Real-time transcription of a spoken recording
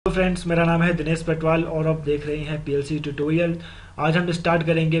Friends, मेरा नाम है दिनेश पटवाल और आप देख रहे हैं पीएलसी ट्यूटोरियल। आज हम स्टार्ट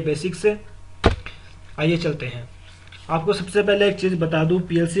करेंगे बेसिक से। आइए चलते हैं। आपको सबसे पहले एक चीज़ बता दूं,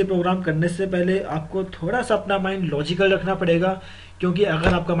 पीएलसी प्रोग्राम करने से पहले आपको थोड़ा सा अपना माइंड लॉजिकल रखना पड़ेगा, क्योंकि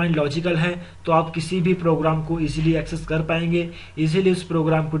अगर आपका माइंड लॉजिकल है तो आप किसी भी प्रोग्राम को इजीली एक्सेस कर पाएंगे, इजीली उस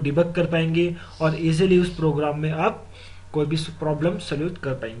प्रोग्राम को डिबग कर पाएंगे और इजीली उस प्रोग्राम में आप कोई भी प्रॉब्लम सॉल्व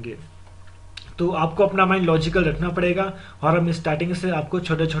कर पाएंगे। तो आपको अपना माइंड लॉजिकल रखना पड़ेगा और हम स्टार्टिंग से आपको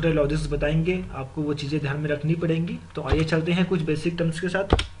छोटे छोटे लॉजिक्स बताएंगे, आपको वो चीज़ें ध्यान में रखनी पड़ेंगी। तो आइए चलते हैं कुछ बेसिक टर्म्स के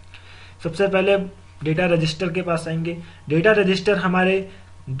साथ। सबसे पहले डेटा रजिस्टर के पास आएंगे। डेटा रजिस्टर हमारे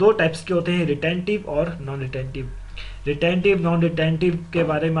दो टाइप्स के होते हैं, रिटेंटिव और non retentive. Retentive non retentive के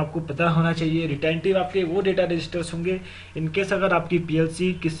बारे में आपको पता होना चाहिए। रिटेंटिव आपके वो डेटा रजिस्टर्स होंगे इनकेस अगर आपकी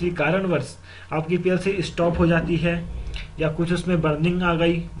पीएलसी किसी कारणवश आपकी पीएलसी स्टॉप हो जाती है या कुछ उसमें बर्निंग आ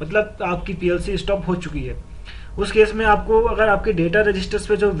गई, मतलब आपकी पीएलसी स्टॉप हो चुकी है, उस केस में आपको अगर आपके डेटा रजिस्टर्स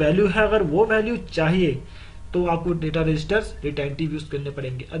पे जो वैल्यू है अगर वो वैल्यू चाहिए तो आपको डेटा रजिस्टर्स रिटेंटिव यूज करने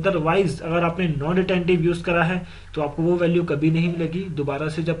पड़ेंगे। अदरवाइज अगर आपने नॉन रिटेंटिव यूज करा है तो आपको वो वैल्यू कभी नहीं मिलेगी। दोबारा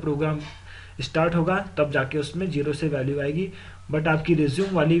से जब प्रोग्राम स्टार्ट होगा तब जाके उसमें 0 से वैल्यू आएगी, बट आपकी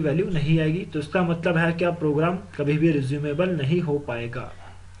रिज्यूम वाली वैल्यू नहीं आएगी। तो इसका मतलब है कि आप प्रोग्राम कभी भी रिज्यूमेबल नहीं हो पाएगा।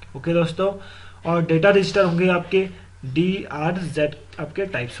 ओके दोस्तों, और डेटा रजिस्टर होंगे आपके DRZ आपके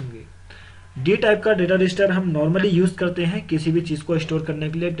टाइप्स होंगे। डी टाइप का डेटा रजिस्टर हम नॉर्मली यूज करते हैं किसी भी चीज को स्टोर करने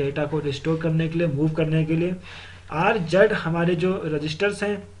के लिए, डेटा को रिस्टोर करने के लिए, मूव करने के लिए। RZ हमारे जो रजिस्टर्स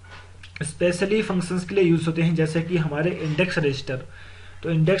हैं स्पेशली फंक्शंस के लिए यूज होते हैं, जैसे कि हमारे इंडेक्स रजिस्टर।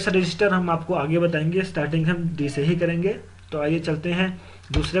 तो इंडेक्स रजिस्टर हम आपको आगे बताएंगे, स्टार्टिंग हम डी से ही करेंगे। तो आइए चलते हैं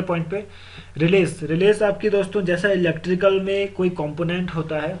दूसरे पॉइंट पे। रिलेस। रिलेस आपकी दोस्तों जैसा इलेक्ट्रिकल में कोई कंपोनेंट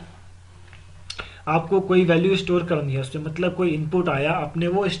होता है, आपको कोई वैल्यू स्टोर करनी है उसमें, मतलब कोई इनपुट आया आपने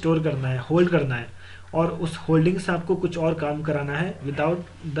वो स्टोर करना है, होल्ड करना है, और उस होल्डिंग से आपको कुछ और काम कराना है विदाउट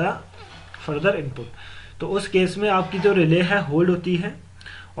द फर्दर इनपुट। तो उस केस में आपकी जो रिले है होल्ड होती है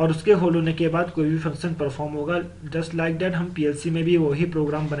और उसके होल्ड होने के बाद कोई भी फंक्शन परफॉर्म होगा। जस्ट लाइक दैट हम पीएलसी में भी वही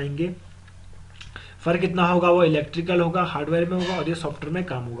प्रोग्राम बनाएंगे। फर्क इतना होगा, वो इलेक्ट्रिकल होगा, हार्डवेयर में होगा और ये सॉफ्टवेयर में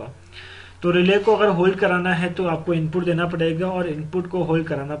काम होगा। तो रिले को अगर होल्ड कराना है तो आपको इनपुट देना पड़ेगा और इनपुट को होल्ड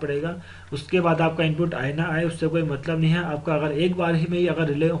कराना पड़ेगा। उसके बाद आपका इनपुट आए ना आए उससे कोई मतलब नहीं है। आपका अगर एक बार ही में ही अगर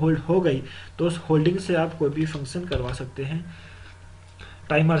रिले होल्ड हो गई तो उस होल्डिंग से आप कोई भी फंक्शन करवा सकते हैं।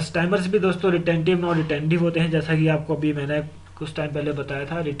 टाइमर्स। टाइमर्स भी दोस्तों रिटेंटिव नॉन रिटेंटिव होते हैं, जैसा कि आपको अभी मैंने कुछ टाइम पहले बताया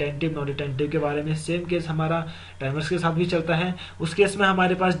था रिटेंटिव नॉन रिटेंटिव के बारे में। सेम केस हमारा टाइमर्स के साथ भी चलता है। उस केस में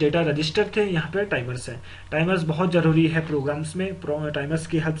हमारे पास डेटा रजिस्टर थे, यहाँ पे टाइमर्स है। टाइमर्स बहुत जरूरी है प्रोग्राम्स में। टाइमर्स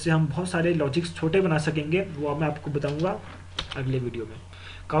की हेल्प से हम बहुत सारे लॉजिक्स छोटे बना सकेंगे, वो मैं आपको बताऊंगा अगले वीडियो में।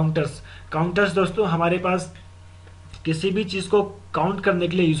 काउंटर्स। काउंटर्स दोस्तों हमारे पास किसी भी चीज को काउंट करने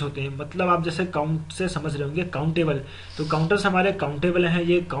के लिए यूज होते हैं, मतलब आप जैसे काउंट से समझ रहे होंगे काउंटेबल। तो काउंटर्स हमारे काउंटेबल हैं,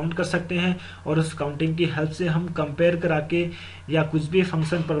 ये काउंट कर सकते हैं और उस काउंटिंग की हेल्प से हम कंपेयर करा के या कुछ भी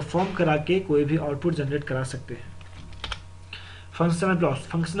फंक्शन परफॉर्म करा के कोई भी आउटपुट जनरेट करा सकते हैं। Functional blocks.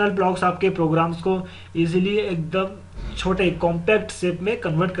 फंक्शनल ब्लॉक्स आपके प्रोग्राम्स को इजीली एकदम छोटे कॉम्पैक्ट शेप में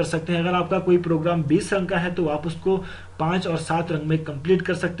कन्वर्ट कर सकते हैं। अगर आपका कोई प्रोग्राम 20 रंग का है तो आप उसको 5 और 7 रंग में कंप्लीट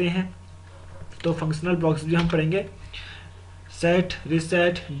कर सकते हैं। तो फंक्शनल ब्लॉक्स भी हम पढ़ेंगे। सेट,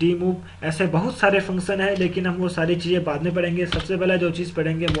 रिसेट, डीमूव, ऐसे बहुत सारे फंक्शन हैं, लेकिन हम वो सारी चीजें बाद में पढ़ेंगे। सबसे पहले जो चीज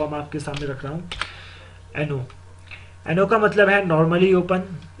पढ़ेंगे वो हम आपके सामने रख रहा हूँ, एनो। एनो का मतलब है नॉर्मली ओपन।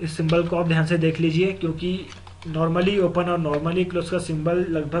 इस सिंबल को आप ध्यान से देख लीजिए, क्योंकि नॉर्मली ओपन और नॉर्मली क्लोज का सिंबल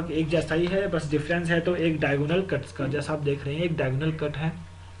लगभग एक जैसा ही है, बस डिफरेंस है तो एक डायगोनल कट का, जैसा आप देख रहे हैं एक डायगोनल कट है।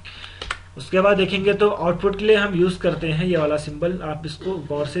 उसके बाद देखेंगे तो आउटपुट के लिए हम यूज करते हैं ये वाला सिंबल। आप इसको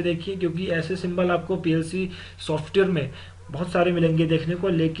गौर से देखिए, क्योंकि ऐसे सिंबल आपको पीएलसी सॉफ्टवेयर में बहुत सारे मिलेंगे देखने को,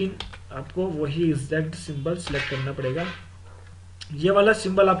 लेकिन आपको वही एग्जैक्ट सिंबल सिलेक्ट करना पड़ेगा। ये वाला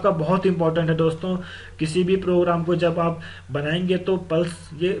सिंबल आपका बहुत इंपॉर्टेंट है दोस्तों। किसी भी प्रोग्राम को जब आप बनाएंगे तो पल्स,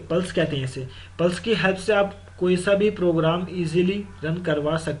 ये पल्स कहते हैं इसे, पल्स की हेल्प से आप कोई सा भी प्रोग्राम इजीली रन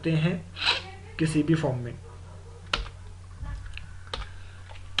करवा सकते हैं किसी भी फॉर्म में।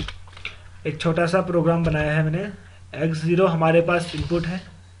 एक छोटा सा प्रोग्राम बनाया है मैंने। x0 हमारे पास इनपुट है,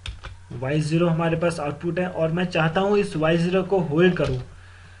 y0 हमारे पास आउटपुट है, और मैं चाहता हूं इस y0 को होल्ड करूं।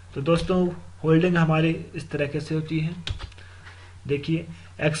 तो दोस्तों होल्डिंग हमारी इस तरीके से होती है। देखिए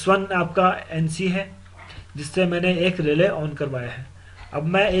x1 आपका NC है, जिससे मैंने एक रिले ऑन करवाया है। अब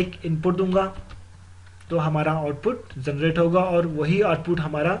मैं एक इनपुट दूंगा तो हमारा आउटपुट जनरेट होगा और वही आउटपुट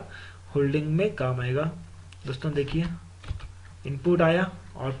हमारा होल्डिंग में काम आएगा। दोस्तों देखिए इनपुट आया,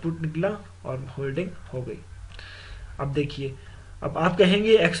 आउटपुट निकला और होल्डिंग हो गई। अब देखिए, अब आप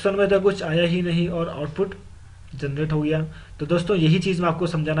कहेंगे x1 में तो कुछ आया ही नहीं और आउटपुट जनरेट हो गया। तो दोस्तों यही चीज मैं आपको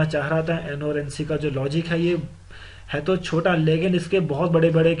समझाना चाह रहा था। एन और एनसी का जो लॉजिक है ये है तो छोटा, लेकिन इसके बहुत बड़े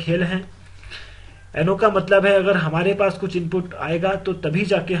बड़े खेल हैं। एनो का मतलब है अगर हमारे पास कुछ इनपुट आएगा तो तभी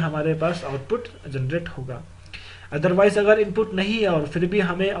जाके हमारे पास आउटपुट जनरेट होगा। अदरवाइज अगर इनपुट नहीं है और फिर भी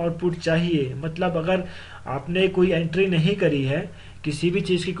हमें आउटपुट चाहिए, मतलब अगर आपने कोई एंट्री नहीं करी है, किसी भी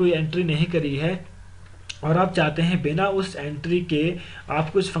चीज़ की कोई एंट्री नहीं करी है और आप चाहते हैं बिना उस एंट्री के आप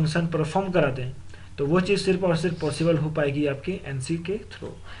कुछ फंक्शन परफॉर्म करा दें, तो वो चीज़ सिर्फ और सिर्फ पॉसिबल हो पाएगी आपके एनसी के थ्रू।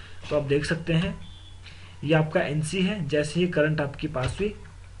 तो आप देख सकते हैं ये आपका एनसी है, जैसे ही करंट आपकी पास हुई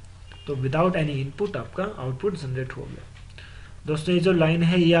तो विदाउट एनी इनपुट आपका आउटपुट जनरेट हो गया। दोस्तों ये जो लाइन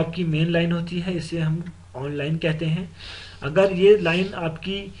है ये आपकी मेन लाइन होती है, इसे हम ऑनलाइन कहते हैं। अगर ये लाइन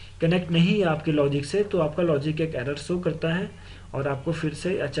आपकी कनेक्ट नहीं है आपके लॉजिक से तो आपका लॉजिक एक एरर शो करता है और आपको फिर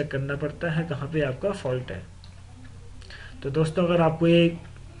से चेक करना पड़ता है कहाँ पे आपका फॉल्ट है। तो दोस्तों अगर आपको ये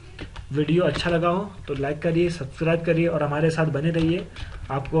वीडियो अच्छा लगा हो तो लाइक करिए, सब्सक्राइब करिए और हमारे साथ बने रहिए।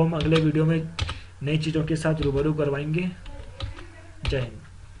 आपको हम अगले वीडियो में नई चीज़ों के साथ रूबरू करवाएंगे। जय हिंद।